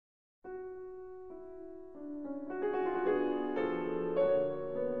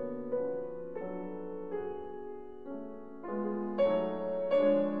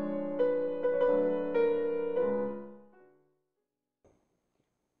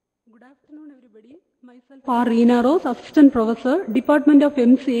Good afternoon, everybody. Myself R. Reena Rose, Assistant Professor, Department of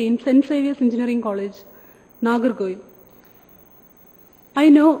MCA in St. Xavier's Engineering College, Nagarkoil. I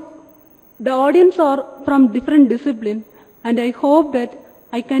know the audience are from different disciplines, and I hope that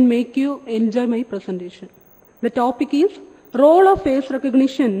I can make you enjoy my presentation. The topic is Role of Face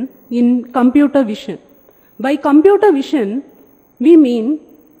Recognition in Computer Vision. By computer vision, we mean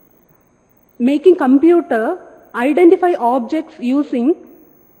making computer identify objects using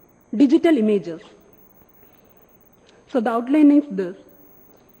digital images. So the outline is this: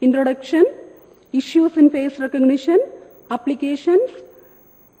 introduction, issues in face recognition, applications,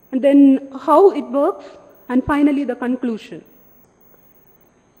 and then how it works, and finally the conclusion.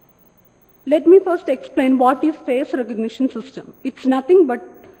 Let me first explain what is face recognition system. It's nothing but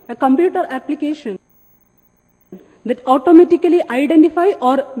a computer application that automatically identify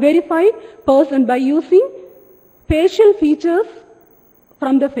or verify person by using facial features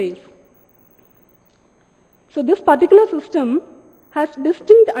from the face. So this particular system has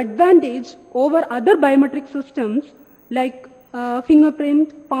distinct advantage over other biometric systems like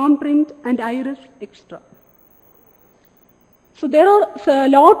fingerprint, palm print, and iris, etc. So there are a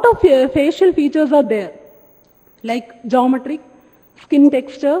lot of facial features are there, like geometric, skin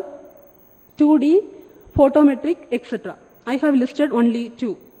texture, 2D, photometric, etc. I have listed only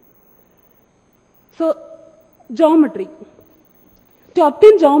two. So geometric. To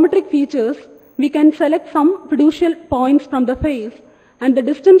obtain geometric features, we can select some fiducial points from the face, and the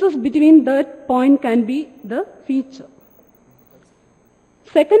distances between that point can be the feature.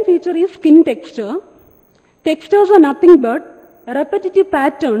 Second feature is skin texture. Textures are nothing but repetitive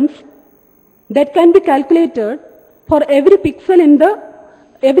patterns that can be calculated for every pixel in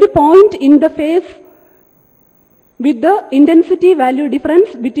every point in the face with the intensity value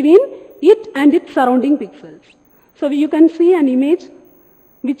difference between it and its surrounding pixels. So you can see an image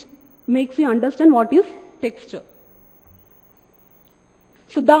which makes you understand what is texture.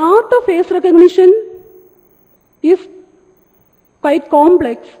 So the art of face recognition is quite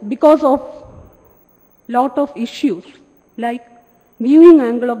complex because of lot of issues like viewing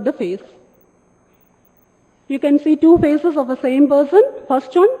angle of the face. You can see two faces of the same person,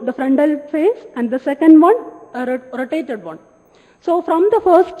 first one the frontal face and the second one a rotated one. So from the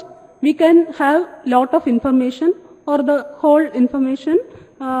first we can have lot of information or the whole information,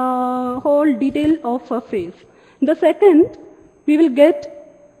 whole detail of a face. The second, we will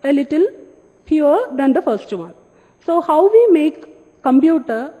get a little fewer than the first one. So how we make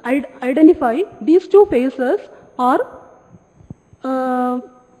computer identify these two faces are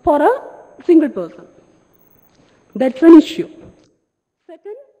for a single person. That's an issue.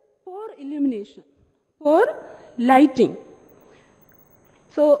 Second, for illumination, for lighting.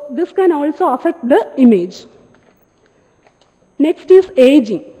 So this can also affect the image. Next is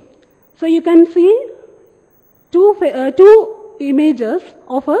aging. So you can see two images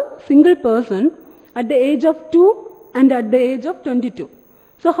of a single person at the age of 2 and at the age of 22.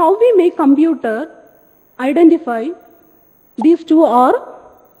 So how we make computer identify these two are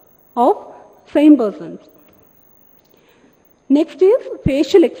of same persons. Next is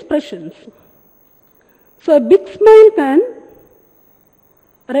facial expressions. So a big smile can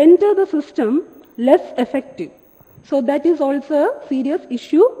render the system less effective. So that is also a serious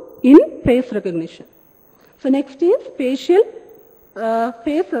issue in face recognition. So next is facial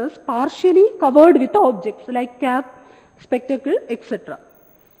faces partially covered with objects like cap, spectacle, etc.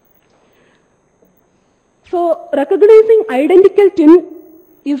 So recognizing identical twin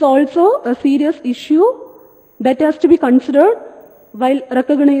is also a serious issue that has to be considered while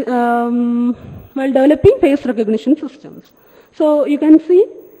developing face recognition systems. So you can see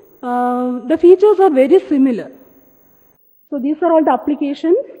the features are very similar. So these are all the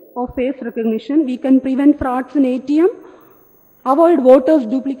applications of face recognition. We can prevent frauds in ATM, avoid voters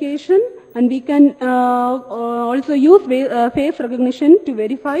duplication, and we can also use face recognition to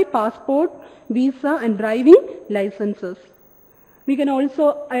verify passport, visa, and driving licenses. We can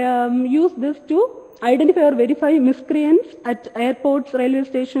also use this to identify or verify miscreants at airports, railway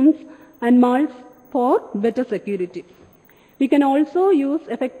stations, and malls for better security. We can also use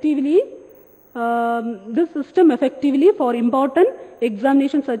effectively this system effectively for important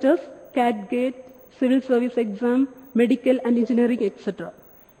examinations such as CAT GATE, civil service exam, medical and engineering, etc.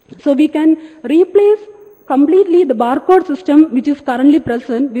 So we can replace completely the barcode system which is currently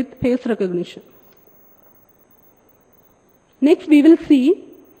present with face recognition. Next we will see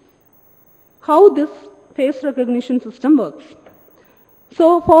how this face recognition system works.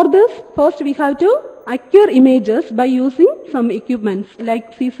 So for this, first we have to acquire images by using some equipments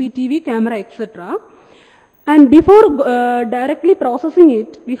like CCTV camera, etc. And before directly processing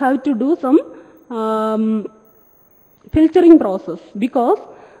it, we have to do some filtering process, because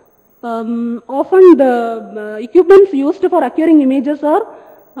often the equipments used for acquiring images are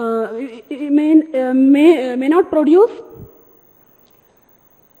may not produce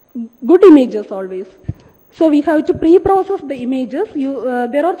good images always. So we have to pre-process the images.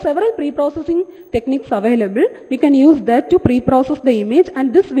 There are several pre-processing techniques available. We can use that to pre-process the image,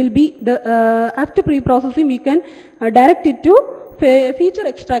 and this will be the after pre-processing we can direct it to feature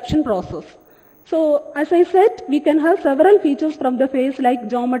extraction process. So as I said, we can have several features from the face like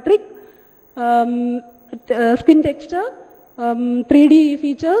geometric, skin texture, 3D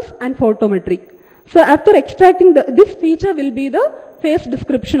features, and photometric. So after extracting this feature will be the face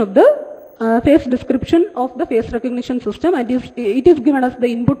description of the face recognition system, and it is given as the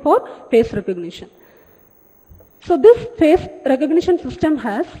input for face recognition. So this face recognition system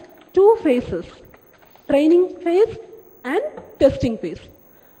has two phases: training phase and testing phase.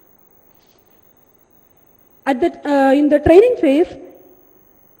 In the training phase,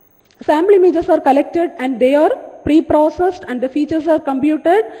 sample images are collected and they are pre-processed, and the features are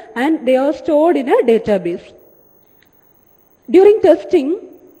computed and they are stored in a database. During testing,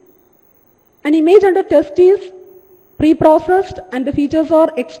 an image under test is pre-processed and the features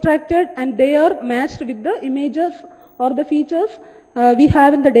are extracted and they are matched with the images or the features we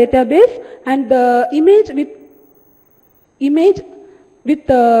have in the database, and the image with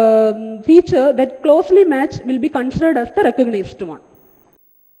the feature that closely match will be considered as the recognized one.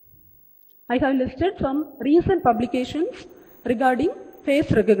 I have listed some recent publications regarding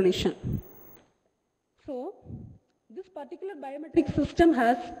face recognition. So, this particular biometric system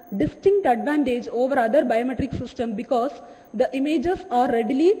has distinct advantage over other biometric systems because the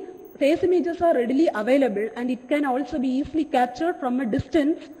face images are readily available, and it can also be easily captured from a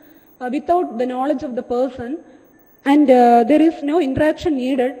distance without the knowledge of the person, and there is no interaction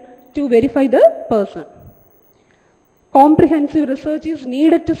needed to verify the person. Comprehensive research is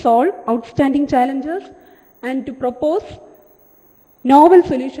needed to solve outstanding challenges and to propose novel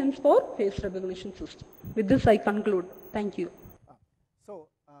solutions for face recognition system. With this I conclude. Thank you. So,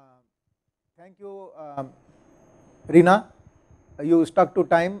 thank you Reena, you stuck to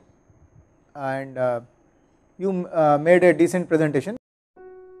time and you made a decent presentation.